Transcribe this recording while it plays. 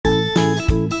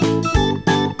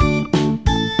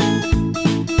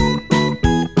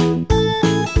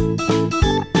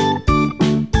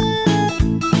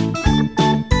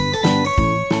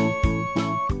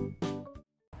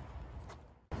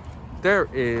there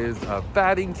is a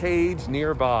batting cage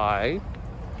nearby,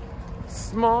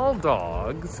 small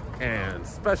dogs and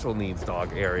special needs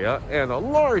dog area, and a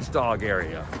large dog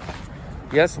area.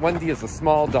 Yes, Wendy is a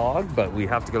small dog, but we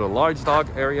have to go to a large dog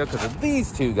area because of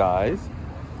these two guys.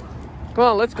 Come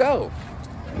on, let's go.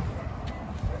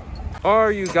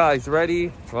 Are you guys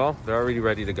ready? Well, they're already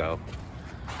ready to go.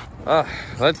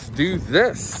 Let's do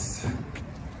this.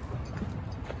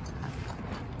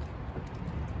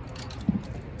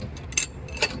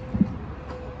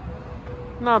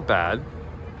 Not bad.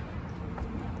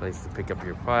 Place to pick up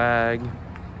your flag.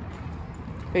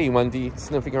 Hey, Wendy,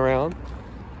 sniffing around.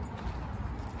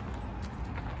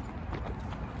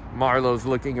 Marlo's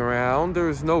looking around.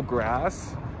 There's no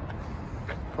grass.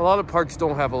 A lot of parks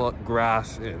don't have a lot of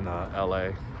grass in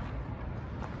LA.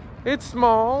 It's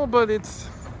small, but it's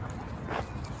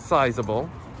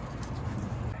sizable.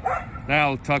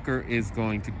 Now Tucker is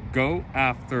going to go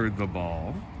after the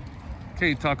ball.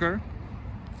 Okay, Tucker,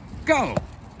 go.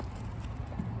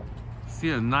 See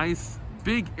a nice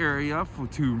big area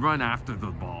to run after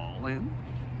the ball in.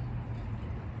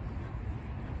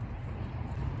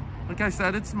 Like I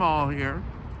said, it's small here.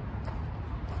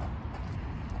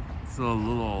 It's a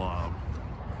little, I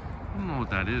don't know what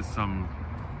that is, some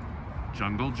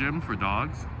jungle gym for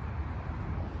dogs.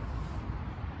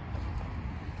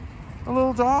 A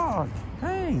little dog,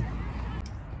 hey.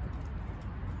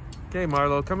 Okay,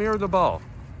 Marlo, come here with the ball.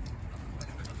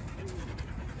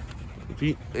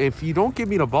 If you don't give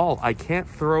me the ball, I can't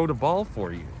throw the ball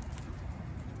for you.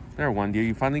 There, Wendy, are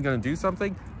you finally gonna do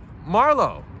something?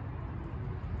 Marlo!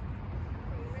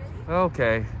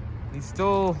 Okay, he's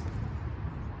still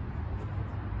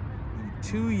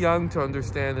too young to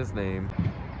understand his name.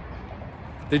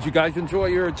 Did you guys enjoy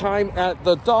your time at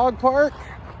the dog park?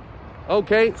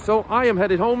 Okay, so I am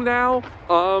headed home now.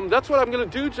 That's what I'm gonna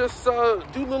do, just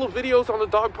do little videos on the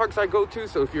dog parks I go to.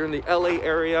 So if you're in the LA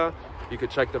area, you could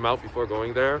check them out before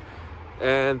going there.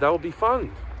 And that will be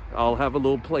fun. I'll have a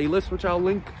little playlist, which I'll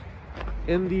link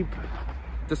in the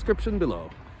description below.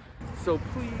 So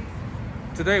please.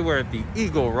 Today we're at the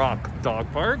Eagle Rock Dog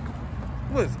Park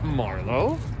with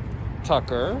Marlo,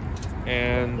 Tucker,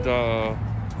 and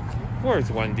where's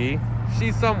Wendy?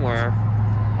 She's somewhere.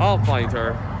 I'll find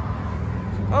her.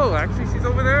 Oh, actually she's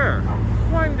over there.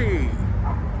 Wendy!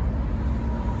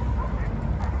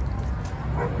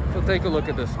 So take a look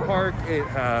at this park. It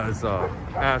has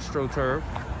AstroTurf.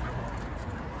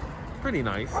 Pretty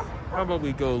nice. How about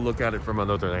we go look at it from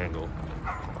another angle?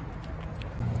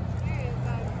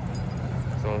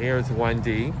 So here's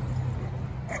Wendy,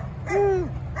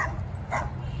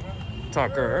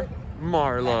 Tucker,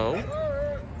 Marlo.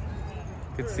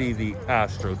 You can see the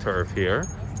AstroTurf here.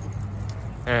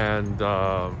 And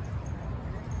yeah,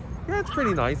 it's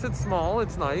pretty nice. It's small,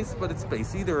 it's nice, but it's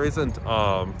spacey. There isn't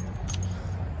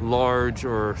large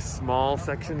or small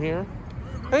section here.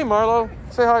 Hey Marlo,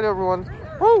 say hi to everyone.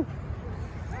 Woo!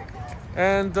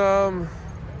 And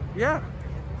yeah.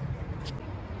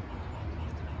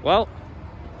 Well,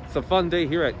 it's a fun day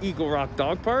here at Eagle Rock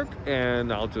Dog Park,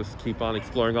 and I'll just keep on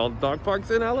exploring all the dog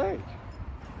parks in LA.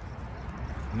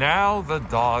 Now the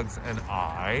dogs and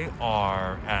I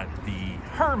are at the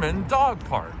Hermon Dog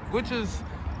Park, which is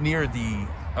near the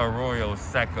Arroyo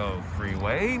Seco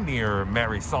Freeway, near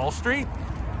Marisol Street,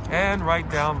 and right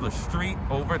down the street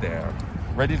over there.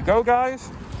 Ready to go,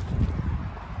 guys?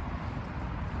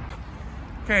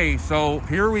 Okay, so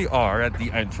here we are at the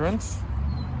entrance.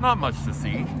 Not much to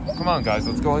see. Come on, guys,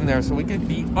 let's go in there so we can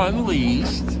be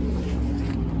unleashed.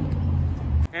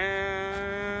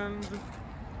 And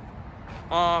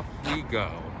off we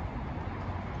go.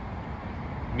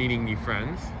 Meeting new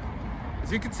friends.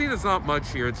 As you can see, there's not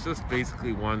much here. It's just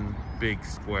basically one big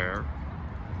square.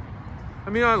 I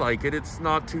mean, I like it. It's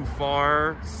not too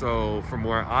far from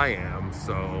where I am,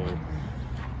 so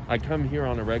I come here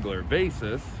on a regular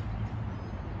basis.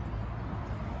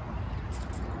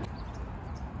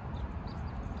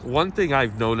 One thing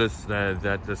I've noticed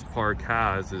that this park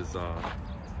has is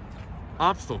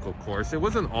obstacle course. It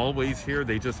wasn't always here.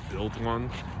 They just built one,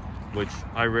 which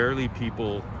I rarely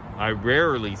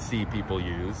see people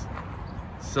use.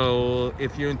 So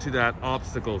if you're into that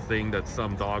obstacle thing that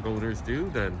some dog owners do,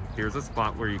 then here's a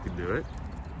spot where you can do it.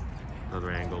 Another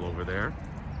angle over there.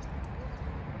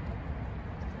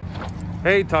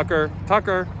 Hey, Tucker.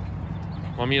 Tucker,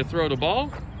 want me to throw the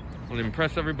ball? Want to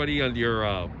impress everybody on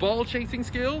your ball chasing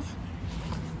skills?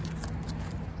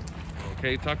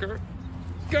 Okay, Tucker,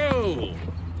 go!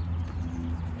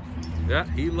 Yeah,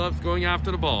 he loves going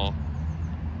after the ball.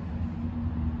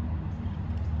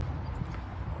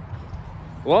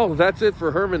 Well, that's it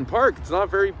for Hermon Park. It's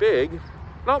not very big.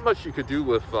 Not much you could do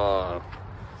with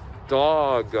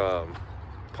dog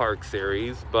park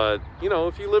series, but you know,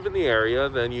 if you live in the area,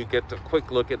 then you get a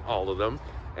quick look at all of them,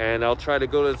 and I'll try to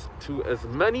go to as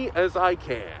many as I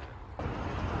can.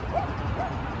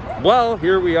 Well,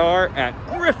 here we are at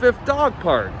Griffith Dog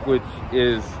Park, which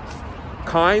is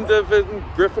kind of in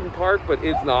Griffith Park, but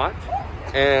is not.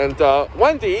 And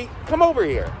Wendy, come over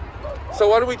here. So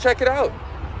why don't we check it out?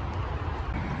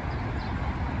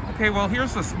 Okay, well,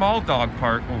 here's the small dog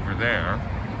park over there.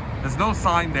 There's no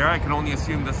sign there. I can only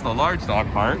assume this is the large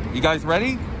dog park. You guys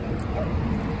ready?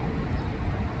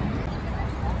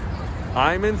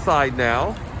 I'm inside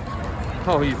now.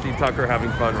 Oh, you see Tucker having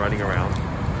fun running around.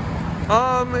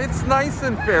 It's nice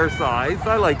and fair size.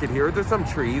 I like it here. There's some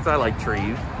trees. I like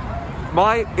trees.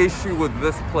 My issue with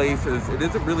this place is it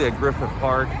isn't really a Griffith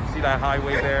Park. You see that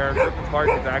highway there? Griffith Park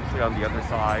is actually on the other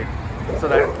side. So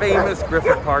that famous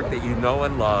Griffith Park that you know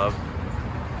and love,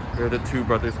 where the two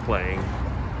brothers playing,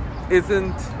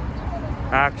 isn't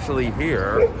actually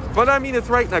here. But I mean, it's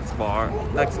right next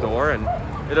door,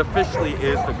 and it officially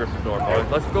is the Griffith Park.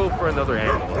 Let's go for another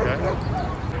angle, okay?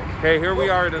 Okay, here we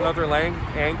are at another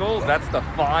angle. That's the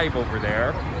 5 over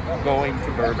there, going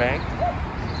to Burbank.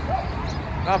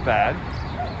 Not bad.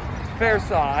 Fair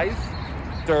size,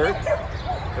 dirt.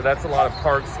 So that's a lot of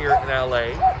parks here in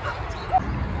LA.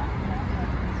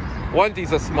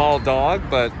 Wendy's a small dog,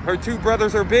 but her two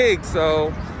brothers are big,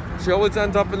 so she always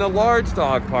ends up in a large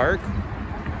dog park.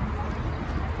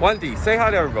 Wendy, say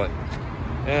hi to everybody.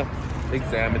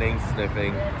 Examining,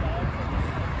 sniffing.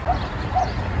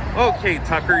 Okay,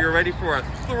 Tucker, you're ready for a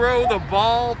throw the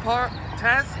ball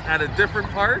test at a different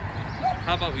park?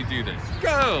 How about we do this?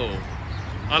 Go!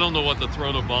 I don't know what the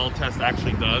throw the ball test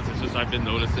actually does. It's just I've been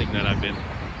noticing that I've been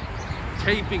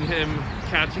taping him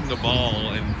catching the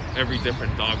ball in every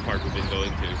different dog park we've been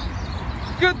going to.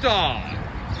 Good dog!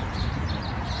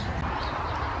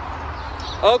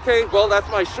 Okay, well, that's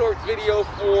my short video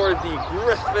for the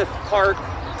Griffith Park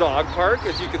dog park,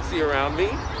 as you can see around me.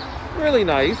 Really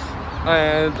nice.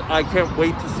 And I can't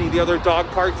wait to see the other dog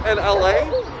parks in LA.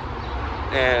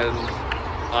 And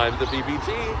I'm the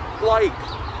BBG. Like,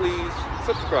 please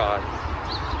subscribe.